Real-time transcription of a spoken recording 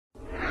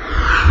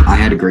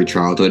had a great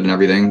childhood and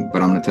everything,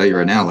 but I'm going to tell you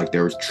right now, like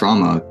there was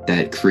trauma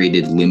that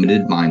created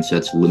limited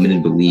mindsets,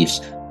 limited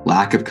beliefs,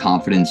 lack of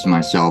confidence in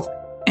myself,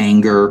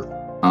 anger.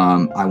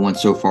 I went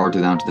so far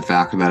down to the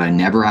fact that I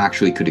never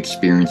actually could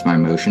experience my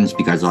emotions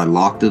because I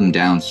locked them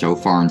down so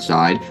far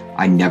inside.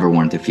 I never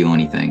wanted to feel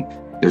anything.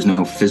 There's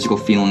no physical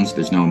feelings.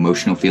 There's no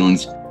emotional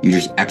feelings. You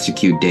just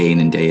execute day in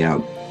and day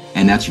out.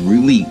 And that's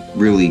really,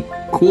 really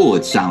cool,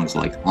 it sounds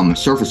like, on the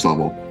surface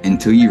level,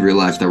 until you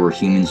realize that we're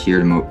humans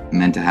here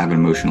meant to have an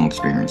emotional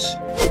experience.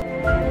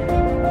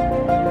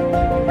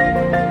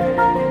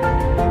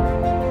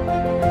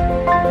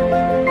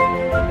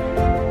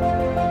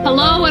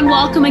 Hello and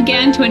welcome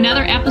again to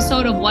another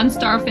episode of One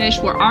Starfish,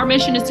 where our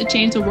mission is to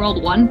change the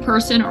world one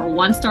person or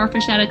one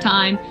starfish at a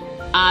time.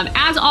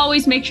 As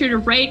always, make sure to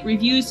rate,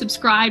 review,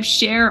 subscribe,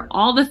 share,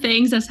 all the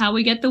things. That's how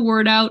we get the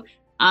word out.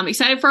 I'm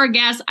excited for our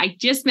guest. I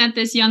just met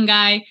this young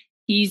guy.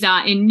 He's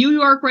in New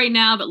York right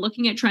now, but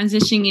looking at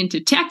transitioning into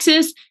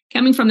Texas,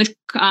 coming from the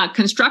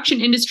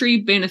construction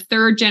industry, being a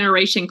third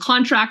generation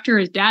contractor.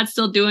 His dad's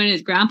still doing it.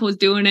 His grandpa was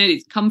doing it.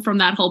 He's come from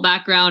that whole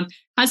background,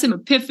 has some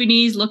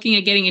epiphanies, looking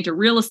at getting into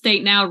real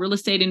estate now, real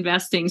estate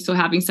investing. So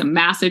having some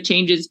massive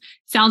changes,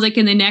 sounds like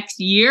in the next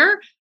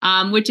year,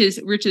 which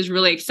is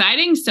really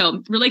exciting.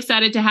 So really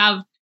excited to have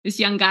this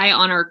young guy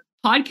on our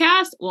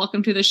podcast.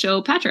 Welcome to the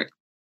show, Patrick.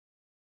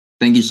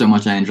 Thank you so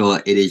much,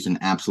 Angela. It is an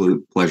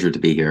absolute pleasure to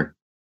be here.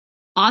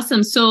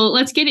 Awesome. So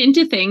let's get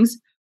into things.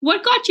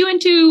 What got you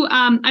into,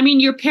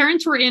 your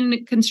parents were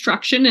in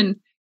construction and,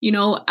 you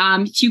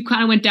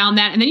kind of went down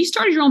that and then you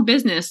started your own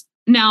business.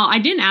 Now, I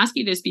didn't ask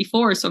you this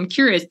before, so I'm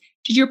curious.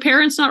 Did your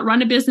parents not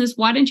run a business?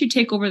 Why didn't you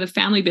take over the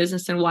family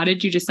business? And why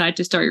did you decide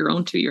to start your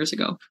own 2 years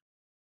ago?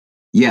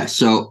 Yeah,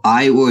 so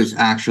I was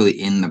actually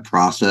in the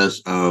process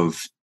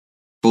of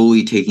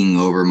fully taking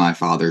over my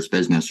father's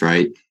business,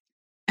 right?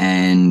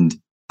 And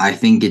I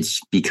think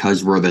it's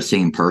because we're the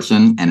same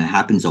person, and it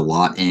happens a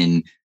lot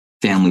in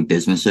family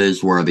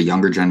businesses where the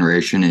younger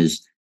generation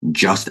is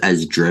just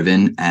as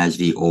driven as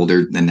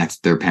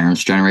their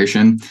parents'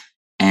 generation,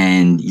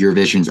 and your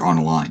visions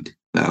aren't aligned.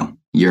 Though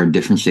you're in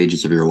different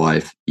stages of your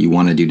life, you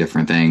want to do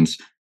different things.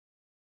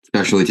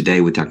 Especially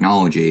today with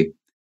technology,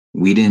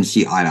 we didn't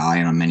see eye to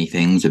eye on many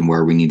things and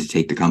where we need to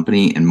take the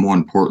company, and more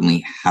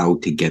importantly, how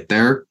to get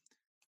there.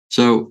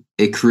 So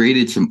it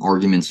created some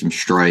arguments, some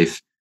strife,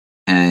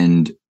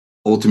 and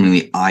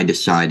ultimately, I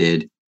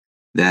decided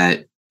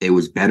that it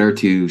was better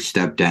to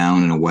step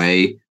down in a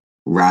way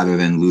rather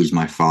than lose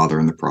my father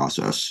in the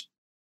process.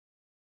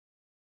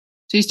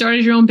 So you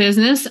started your own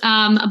business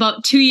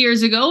about 2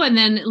 years ago, and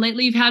then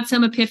lately you've had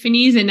some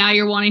epiphanies, and now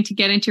you're wanting to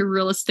get into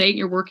real estate.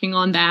 You're working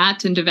on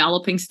that and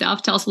developing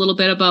stuff. Tell us a little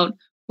bit about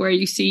where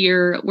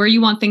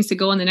you want things to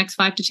go in the next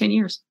 5 to 10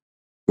 years.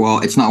 Well,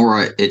 it's not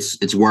where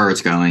it's where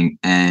it's going,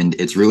 and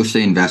it's real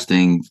estate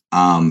investing,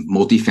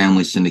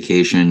 multifamily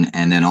syndication,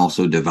 and then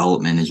also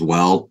development as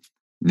well.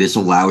 This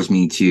allows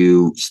me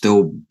to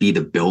still be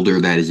the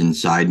builder that is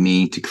inside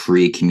me, to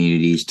create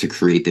communities, to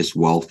create this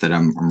wealth that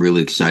I'm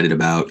really excited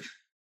about,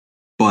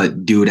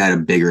 but do it at a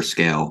bigger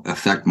scale,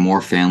 affect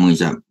more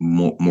families at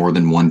more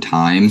than one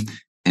time,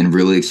 and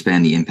really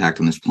expand the impact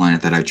on this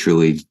planet that I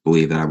truly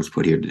believe that I was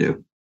put here to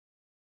do.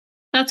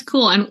 That's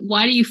cool. And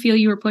why do you feel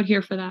you were put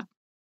here for that?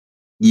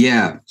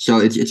 Yeah, so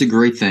it's a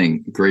great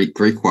thing. Great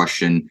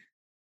question.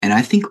 And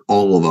I think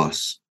all of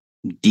us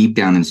deep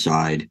down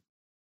inside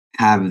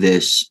have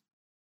this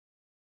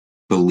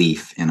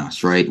belief in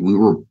us, right? We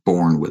were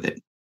born with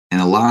it.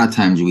 And a lot of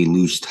times we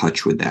lose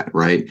touch with that,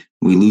 right?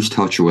 We lose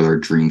touch with our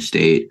dream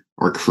state,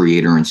 our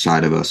creator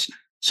inside of us.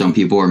 Some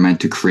people are meant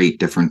to create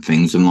different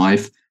things in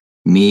life.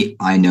 Me,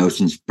 I know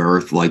since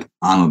birth, like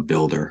I'm a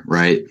builder,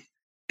 right?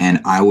 And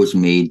I was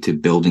made to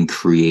build and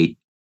create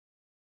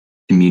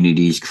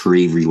communities,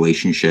 create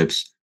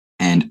relationships.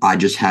 And I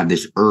just have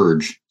this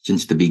urge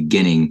since the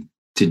beginning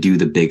to do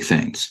the big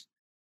things.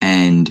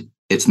 And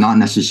it's not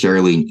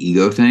necessarily an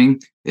ego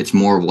thing. It's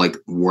more of like,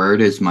 where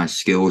does my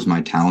skills,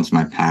 my talents,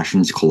 my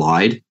passions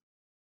collide?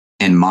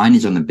 And mine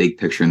is on the big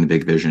picture and the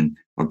big vision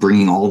of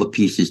bringing all the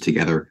pieces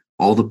together,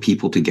 all the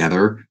people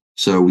together,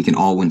 so we can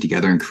all win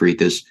together and create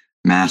this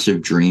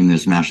massive dream,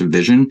 this massive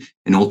vision,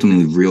 and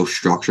ultimately real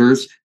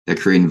structures that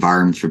create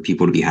environments for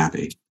people to be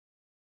happy.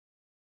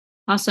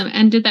 Awesome.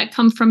 And did that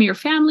come from your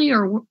family,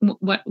 or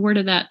where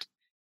did that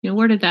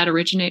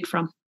originate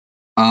from?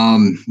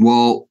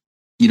 Well,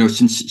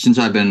 since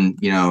I've been,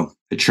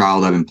 a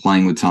child, I've been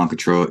playing with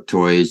Tonka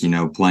toys,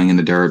 playing in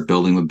the dirt,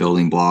 building with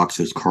building blocks,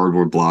 those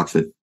cardboard blocks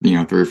that, 3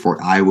 or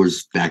 4, I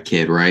was that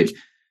kid, right?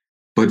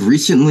 But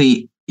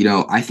recently,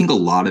 I think a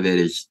lot of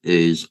it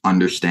is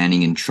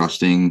understanding and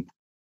trusting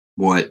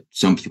what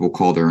some people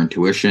call their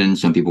intuition,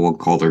 some people will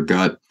call their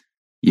gut.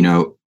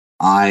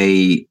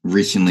 I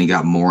recently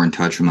got more in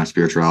touch with my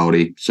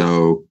spirituality.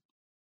 So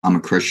I'm a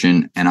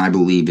Christian, and I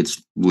believe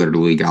it's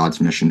literally God's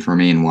mission for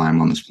me and why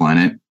I'm on this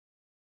planet.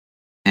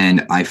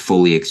 And I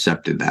fully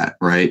accepted that,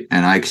 right?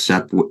 And I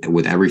accept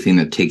with everything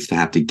that takes to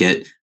have to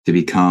get to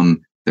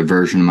become the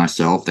version of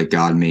myself that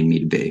God made me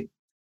to be.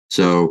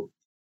 So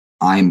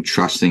I'm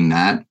trusting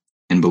that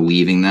and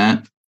believing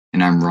that.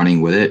 and I'm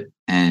running with it.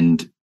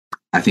 And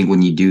I think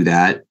when you do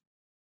that,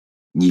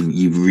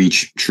 you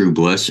reach true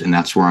bliss. And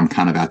that's where I'm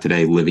kind of at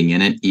today, living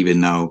in it,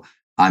 even though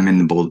I'm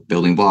in the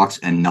building blocks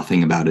and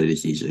nothing about it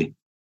is easy.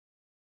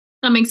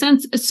 That makes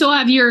sense. So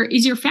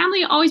is your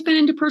family always been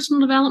into personal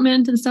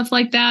development and stuff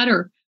like that?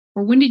 Or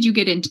when did you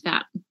get into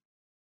that?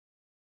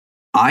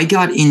 I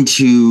got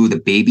into the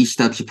baby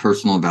steps of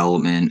personal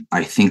development,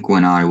 I think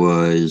when I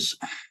was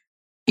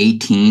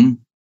 18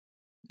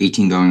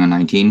 going on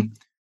 19,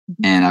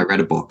 and I read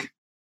a book,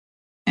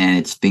 and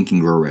it's Think and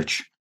Grow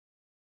Rich.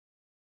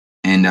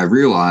 And I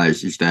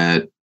realized is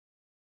that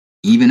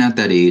even at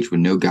that age with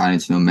no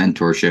guidance, no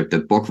mentorship, the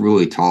book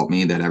really taught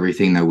me that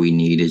everything that we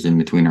need is in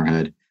between our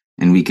head,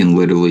 and we can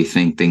literally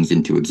think things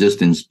into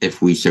existence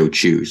if we so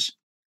choose.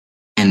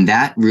 And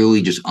that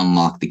really just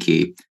unlocked the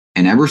key.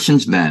 And ever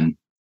since then,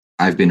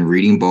 I've been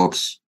reading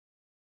books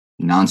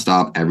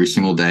nonstop every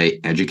single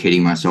day,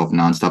 educating myself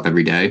nonstop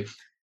every day.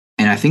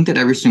 And I think that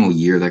every single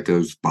year that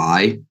goes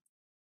by,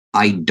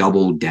 I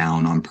double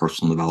down on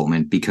personal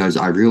development because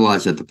I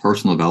realize that the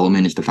personal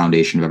development is the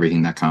foundation of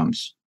everything that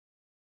comes.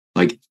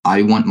 Like,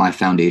 I want my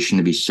foundation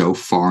to be so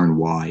far and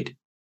wide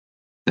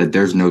that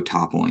there's no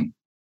toppling.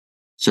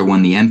 So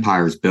when the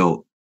empire is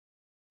built,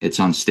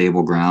 it's on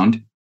stable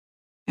ground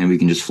and we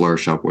can just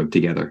flourish upward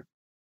together.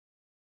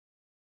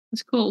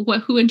 That's cool.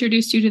 Who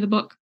introduced you to the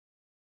book?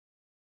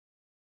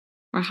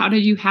 Or how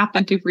did you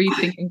happen to read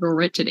Think and Grow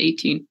Rich at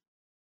 18?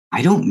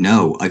 I don't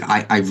know. Like,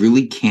 I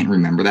really can't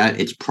remember that.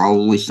 It's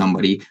probably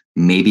somebody,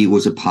 maybe it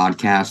was a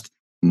podcast.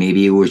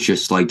 Maybe it was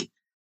just like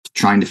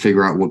trying to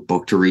figure out what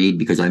book to read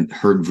because I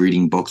heard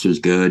reading books was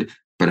good,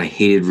 but I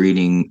hated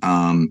reading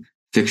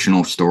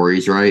fictional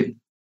stories, right?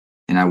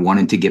 And I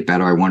wanted to get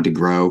better. I wanted to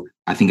grow.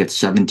 I think at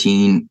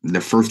 17,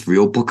 the first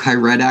real book I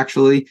read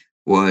actually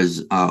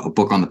was a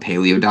book on the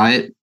paleo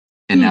diet.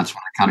 And that's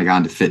when I kind of got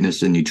into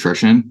fitness and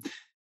nutrition.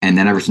 And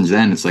then ever since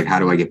then, it's like, how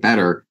do I get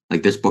better?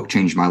 Like, this book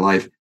changed my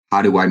life.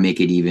 How do I make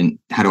it even?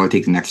 How do I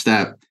take the next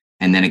step?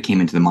 And then it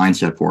came into the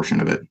mindset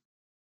portion of it.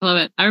 I love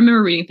it. I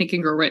remember reading Think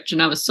and Grow Rich,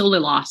 and I was solely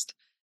lost.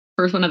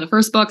 One of the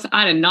first books,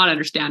 I did not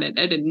understand it.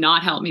 It did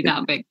not help me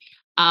that big.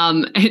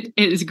 It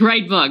is a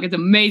great book. It's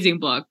an amazing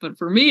book. But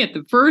for me, at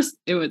the first,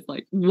 it was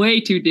like way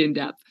too in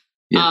depth.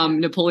 Yeah.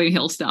 Napoleon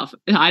Hill stuff.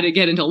 I had to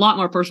get into a lot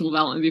more personal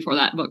development before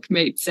that book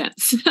made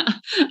sense.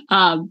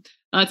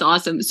 That's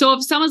awesome. So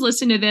if someone's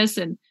listening to this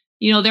and,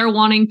 they're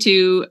wanting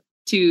to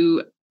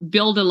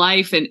build a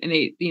life and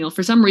they,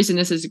 for some reason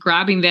this is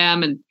grabbing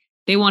them and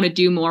they want to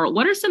do more,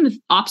 what are some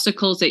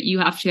obstacles that you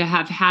have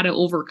had to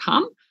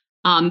overcome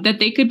that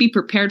they could be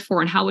prepared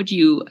for? And how would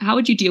you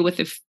deal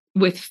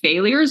with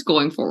failures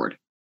going forward?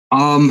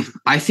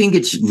 I think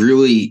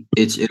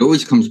it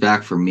always comes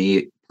back for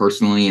me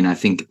personally. And I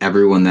think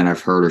everyone that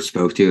I've heard or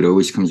spoke to, it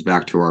always comes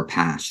back to our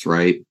past,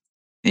 right?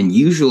 And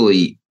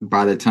usually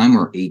by the time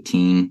we're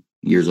 18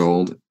 years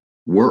old,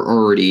 we're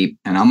already,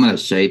 and I'm going to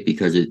say it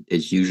because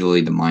it's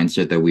usually the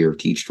mindset that we were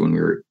taught when we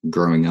were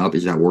growing up,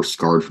 is that we're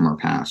scarred from our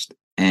past.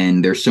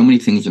 And there's so many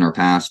things in our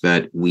past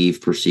that we've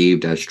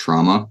perceived as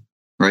trauma,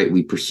 right?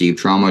 We perceive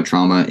trauma.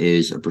 Trauma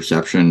is a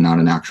perception, not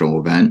an actual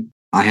event.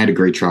 I had a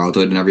great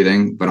childhood and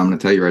everything, but I'm going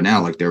to tell you right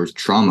now, like, there was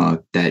trauma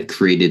that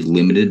created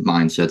limited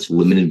mindsets,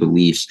 limited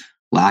beliefs,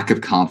 lack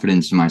of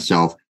confidence in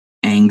myself,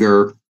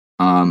 anger.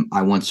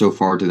 I went so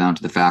far down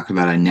to the fact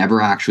that I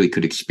never actually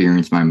could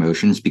experience my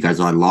emotions because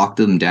I locked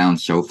them down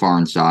so far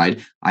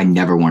inside. I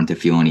never wanted to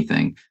feel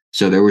anything.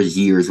 So there was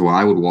years where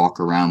I would walk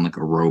around like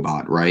a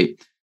robot, right?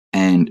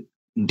 And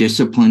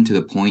disciplined to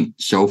the point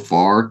so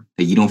far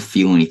that you don't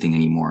feel anything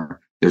anymore.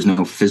 There's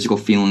no physical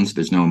feelings.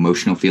 There's no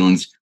emotional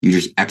feelings. You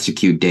just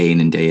execute day in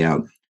and day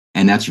out.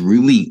 And that's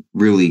really,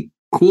 really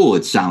cool.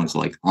 It sounds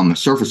like on the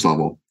surface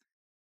level,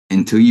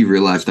 until you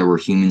realize that we're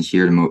humans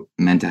here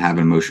meant to have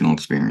an emotional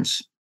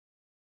experience.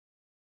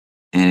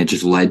 And it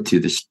just led to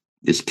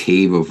this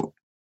cave of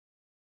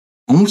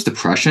almost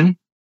depression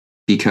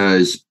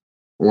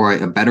or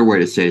a better way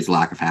to say is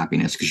lack of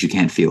happiness, because you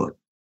can't feel it.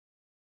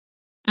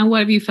 And what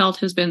have you felt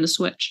has been the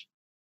switch?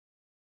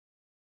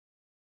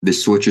 The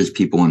switch is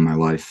people in my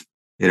life.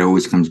 It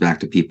always comes back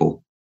to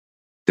people.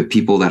 The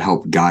people that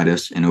help guide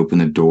us and open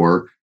the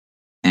door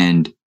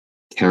and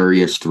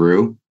carry us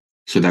through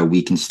so that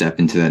we can step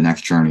into that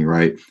next journey,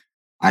 right?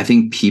 I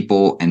think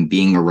people and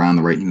being around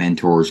the right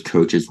mentors,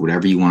 coaches,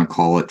 whatever you want to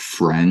call it,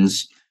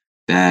 friends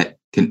that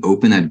can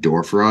open that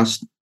door for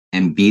us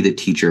and be the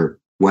teacher,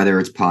 whether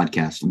it's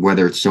podcast,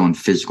 whether it's someone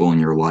physical in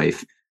your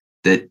life,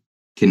 that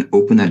can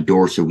open that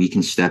door so we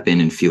can step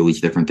in and feel these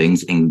different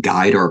things and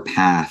guide our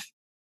path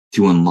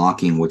to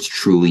unlocking what's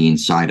truly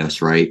inside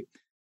us, right?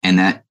 And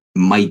that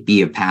might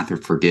be a path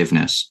of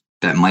forgiveness.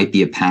 That might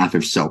be a path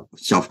of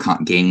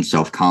gaining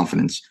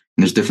self-confidence.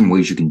 And there's different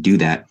ways you can do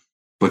that.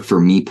 But for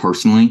me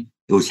personally,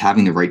 it was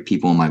having the right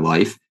people in my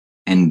life.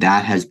 And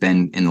that has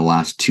been in the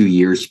last 2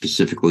 years,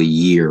 specifically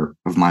year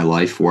of my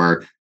life,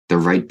 where the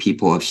right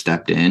people have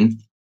stepped in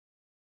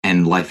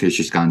and life has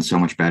just gotten so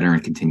much better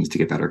and continues to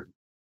get better.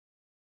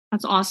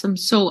 That's awesome.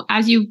 So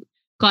as you've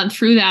gone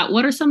through that,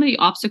 what are some of the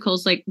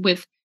obstacles, like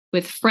with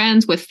with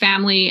friends, with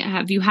family?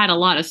 Have you had a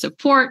lot of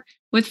support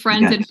with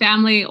friends and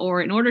family?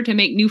 Or in order to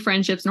make new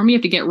friendships, normally you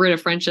have to get rid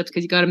of friendships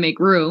because you got to make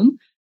room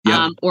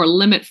or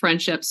limit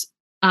friendships.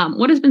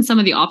 What has been some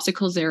of the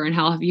obstacles there, and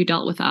how have you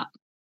dealt with that?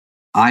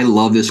 I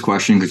love this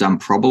question because I'm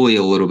probably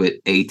a little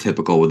bit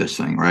atypical with this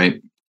thing,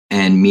 right?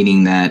 And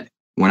meaning that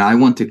when I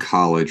went to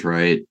college,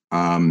 right,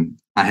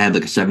 I had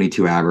like a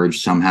 72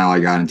 average. Somehow I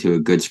got into a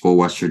good school,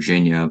 West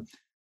Virginia,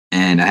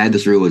 and I had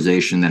this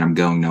realization that I'm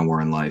going nowhere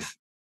in life,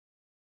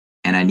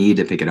 and I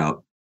needed to pick it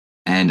up.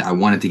 And I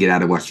wanted to get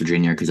out of West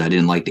Virginia because I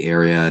didn't like the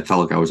area. I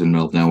felt like I was in the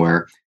middle of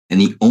nowhere.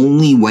 And the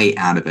only way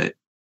out of it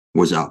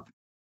was up.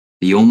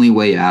 The only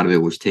way out of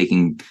it was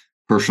taking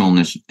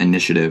personal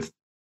initiative.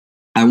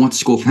 I went to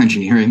school for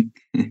engineering.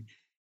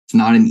 It's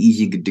not an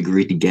easy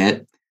degree to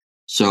get.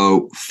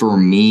 So for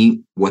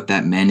me, what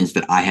that meant is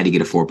that I had to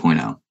get a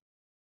 4.0.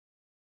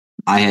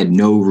 I had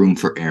no room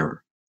for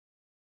error.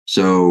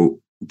 So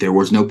there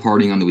was no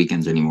partying on the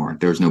weekends anymore.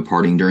 There was no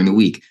partying during the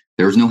week.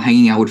 There was no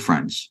hanging out with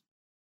friends.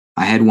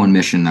 I had one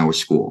mission, that was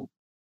school.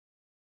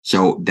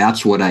 So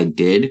that's what I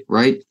did,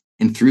 right?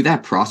 And through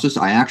that process,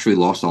 I actually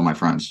lost all my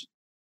friends.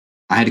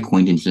 I had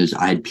acquaintances,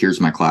 I had peers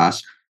in my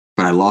class,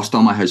 but I lost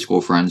all my high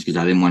school friends because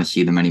I didn't want to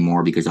see them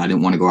anymore, because I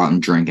didn't want to go out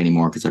and drink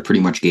anymore, because I pretty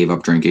much gave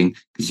up drinking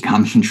because it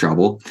got me in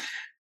trouble.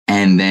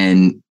 And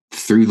then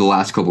through the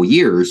last couple of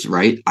years,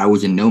 right, I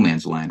was in no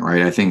man's land,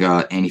 right? I think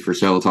Andy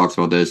Frisell talks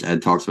about this,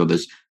 Ed talks about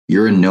this.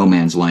 You're in no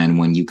man's land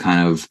when you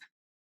kind of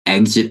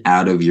exit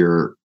out of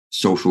your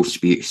social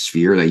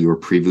sphere that you were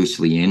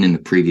previously in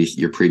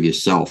your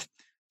previous self.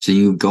 So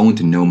you go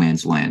into no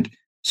man's land.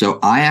 So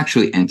I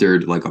actually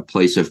entered like a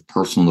place of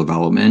personal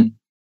development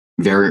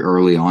very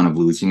early on, of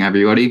losing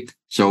everybody.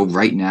 So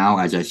right now,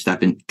 as I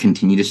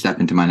continue to step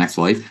into my next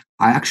life,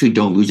 I actually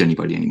don't lose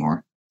anybody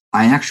anymore.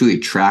 I actually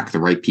attract the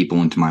right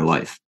people into my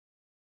life.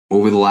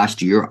 Over the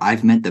last year,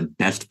 I've met the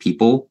best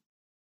people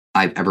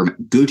I've ever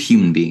met, good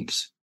human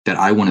beings that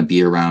I want to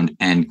be around.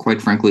 And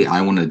quite frankly,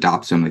 I want to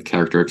adopt some of the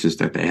characteristics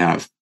that they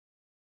have.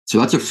 So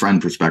that's a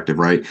friend perspective,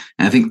 right?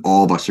 And I think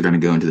all of us are going to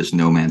go into this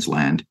no man's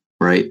land,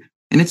 right?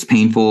 And it's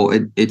painful.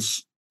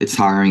 It's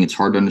tiring. It's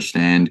hard to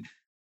understand.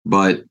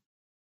 But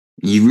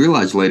you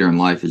realize later in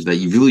life is that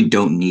you really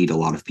don't need a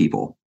lot of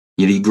people.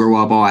 You know, you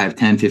grow up, oh, I have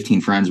 10,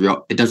 15 friends.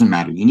 It doesn't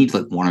matter. You need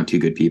like one or two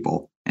good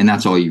people. And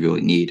that's all you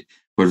really need.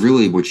 But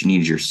really what you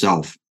need is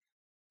yourself.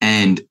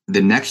 And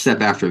the next step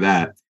after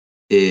that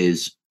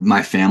is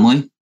my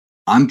family.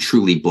 I'm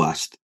truly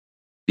blessed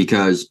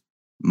because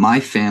my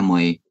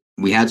family,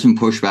 we had some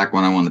pushback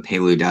when I won the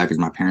paleo diet because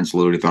my parents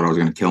literally thought I was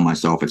going to kill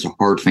myself. It's a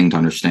hard thing to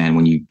understand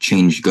when you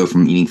go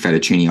from eating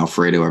fettuccine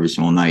Alfredo every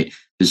single night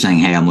to saying,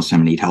 hey, I'm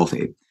listening to eat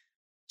healthy.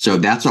 So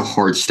that's a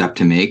hard step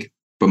to make.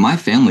 But my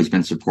family's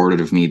been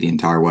supportive of me the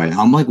entire way.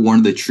 I'm like one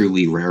of the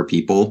truly rare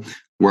people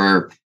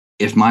where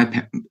if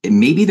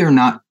maybe they're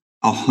not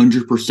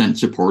 100%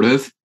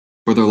 supportive,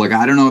 but they're like,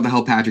 I don't know what the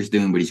hell Patrick's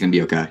doing, but he's going to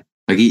be okay.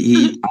 Like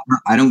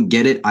I don't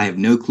get it. I have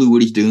no clue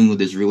what he's doing with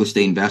his real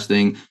estate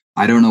investing.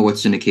 I don't know what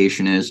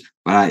syndication is,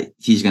 but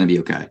he's going to be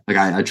okay. Like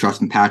I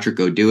trust him. Patrick,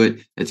 go do it.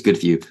 It's good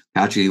for you.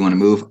 Patrick, you want to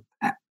move?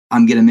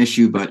 I'm going to miss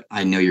you, but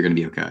I know you're going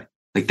to be okay.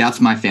 Like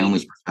that's my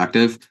family's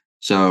perspective.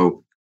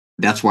 So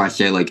that's why I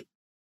say like,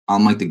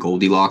 I'm like the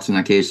Goldilocks in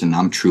that case, and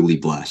I'm truly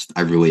blessed.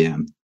 I really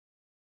am.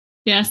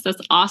 Yes,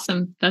 that's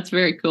awesome. That's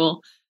very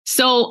cool.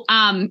 So,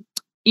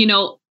 you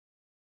know,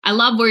 I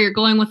love where you're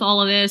going with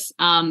all of this.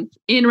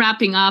 In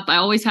wrapping up, I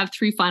always have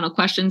 3 final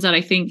questions that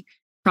I think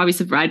probably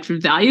provide for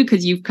value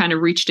because you've kind of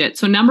reached it.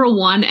 So number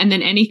 1, and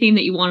then anything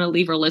that you want to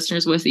leave our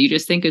listeners with that you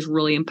just think is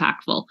really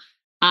impactful.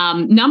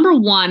 Number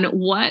 1,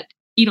 what,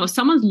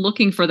 someone's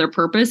looking for their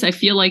purpose. I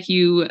feel like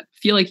you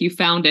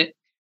found it.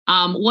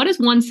 What is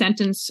one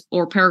sentence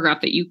or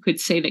paragraph that you could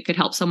say that could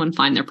help someone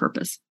find their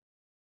purpose?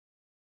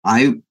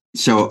 I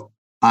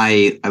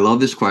love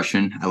this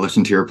question. I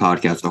listened to your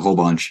podcast a whole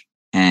bunch,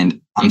 and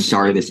I'm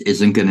sorry,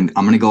 I'm going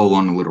to go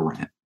along a little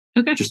rant.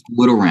 Okay. Just a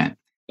little rant.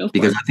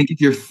 Because I think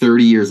if you're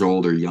 30 years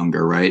old or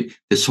younger, right,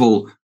 this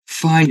whole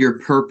find your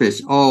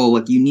purpose. Oh,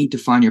 like you need to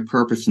find your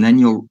purpose and then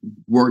you'll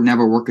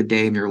never work a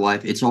day in your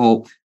life. It's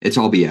all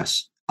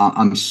BS.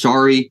 I'm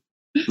sorry.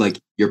 Like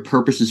your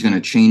purpose is going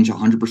to change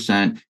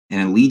 100%.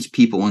 And it leads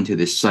people into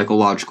this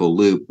psychological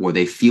loop where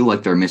they feel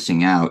like they're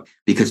missing out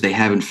because they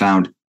haven't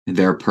found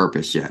their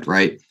purpose yet.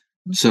 Right.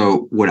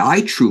 So what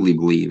I truly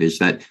believe is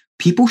that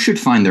people should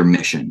find their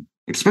mission,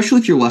 especially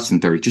if you're less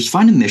than 30. Just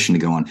find a mission to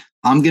go on.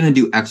 I'm going to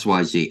do X,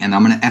 Y, Z, and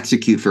I'm going to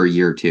execute for a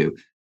year or two.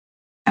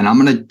 And I'm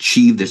going to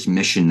achieve this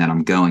mission that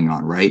I'm going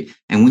on, right?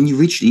 And when you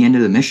reach the end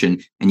of the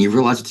mission and you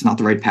realize it's not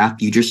the right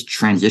path, you just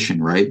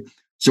transition, right?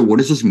 So what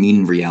does this mean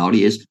in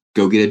reality is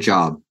go get a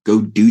job,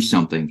 go do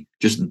something.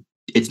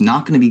 It's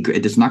not going to be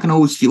great. It's not going to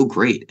always feel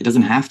great. It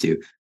doesn't have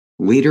to.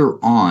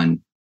 Later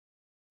on,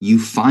 you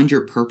find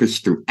your purpose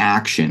through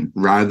action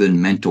rather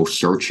than mental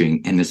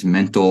searching and this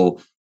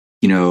mental,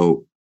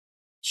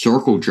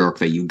 circle jerk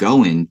that you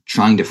go in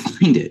trying to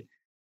find it.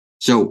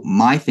 So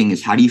my thing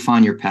is, how do you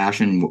find your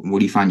passion? What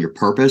do you find your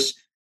purpose?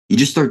 You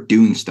just start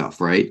doing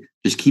stuff, right?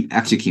 Just keep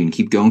executing,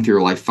 keep going through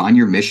your life, find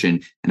your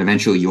mission, and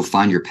eventually you'll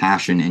find your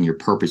passion and your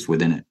purpose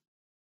within it.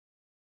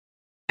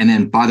 And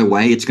then, by the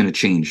way, it's going to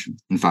change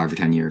in 5 or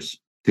 10 years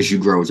because you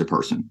grow as a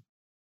person.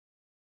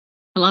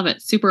 I love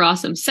it. Super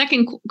awesome.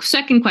 Second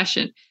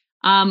question.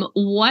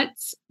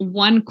 What's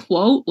one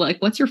quote?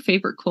 Like, what's your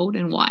favorite quote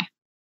and why?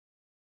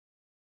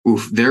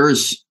 Oof,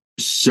 there's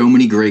so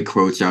many great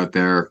quotes out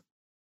there,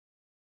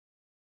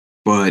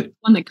 but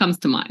one that comes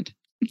to mind.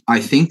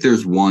 I think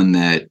there's one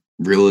that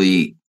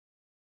really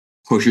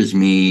pushes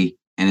me,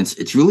 and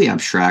it's really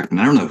abstract, and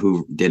I don't know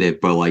who did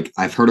it, but like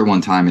I've heard it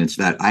one time, and it's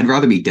that I'd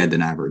rather be dead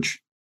than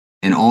average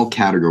in all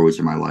categories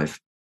of my life.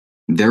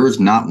 There is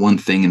not one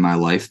thing in my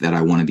life that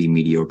I want to be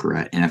mediocre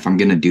at. And if I'm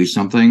going to do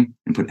something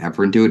and put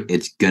effort into it,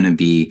 it's going to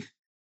be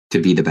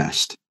the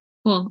best.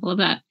 Cool. Love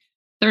that.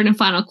 Third and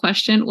final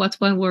question. What's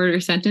one word or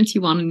sentence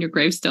you want on your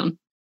gravestone?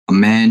 A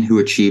man who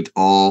achieved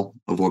all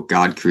of what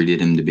God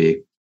created him to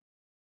be.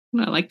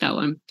 I like that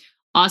one.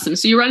 Awesome.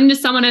 So you run into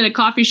someone at a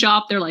coffee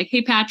shop. They're like,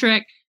 hey,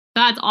 Patrick,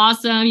 that's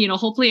awesome.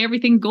 Hopefully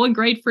everything's going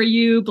great for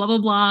you, blah, blah,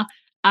 blah.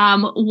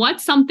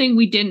 What's something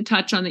we didn't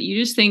touch on that you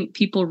just think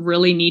people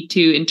really need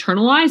to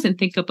internalize and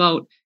think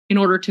about in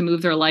order to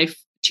move their life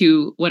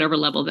to whatever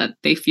level that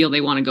they feel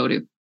they want to go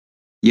to?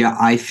 Yeah,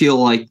 I feel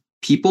like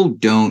people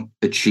don't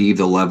achieve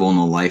the level in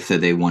the life that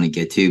they want to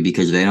get to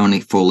because they don't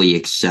fully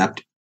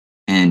accept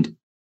and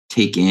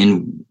take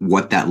in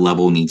what that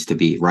level needs to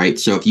be, right?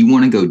 So if you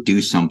want to go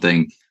do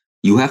something,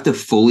 you have to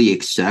fully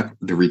accept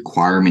the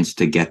requirements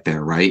to get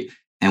there, right?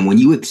 And when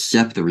you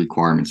accept the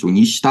requirements, when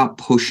you stop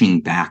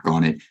pushing back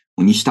on it,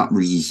 when you stop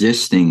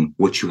resisting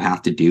what you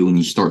have to do and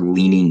you start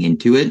leaning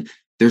into it,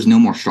 there's no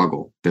more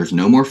struggle. There's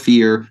no more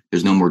fear.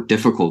 There's no more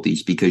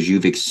difficulties because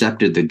you've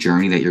accepted the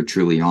journey that you're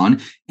truly on.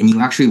 And you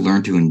actually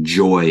learn to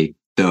enjoy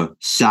the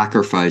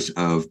sacrifice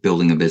of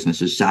building a business,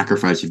 the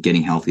sacrifice of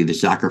getting healthy, the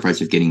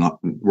sacrifice of getting up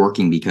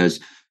working because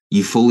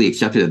you fully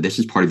accepted that this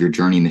is part of your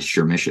journey and this is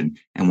your mission.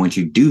 And once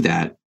you do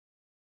that,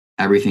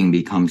 everything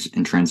becomes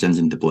and transcends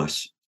into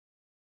bliss.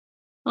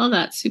 Oh,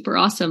 that's super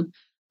awesome.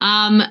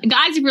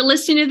 Guys, if you're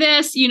listening to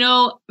this,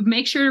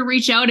 make sure to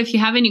reach out if you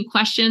have any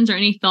questions or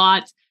any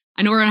thoughts.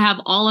 I know we're going to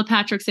have all of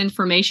Patrick's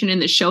information in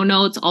the show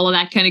notes, all of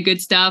that kind of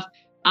good stuff.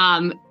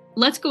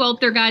 Let's go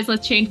out there, guys.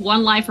 Let's change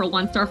one life or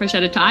one starfish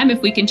at a time.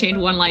 If we can change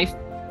one life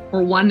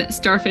or one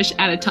starfish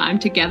at a time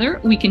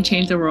together, we can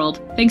change the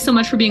world. Thanks so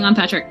much for being on,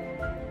 Patrick.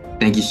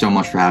 Thank you so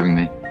much for having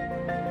me.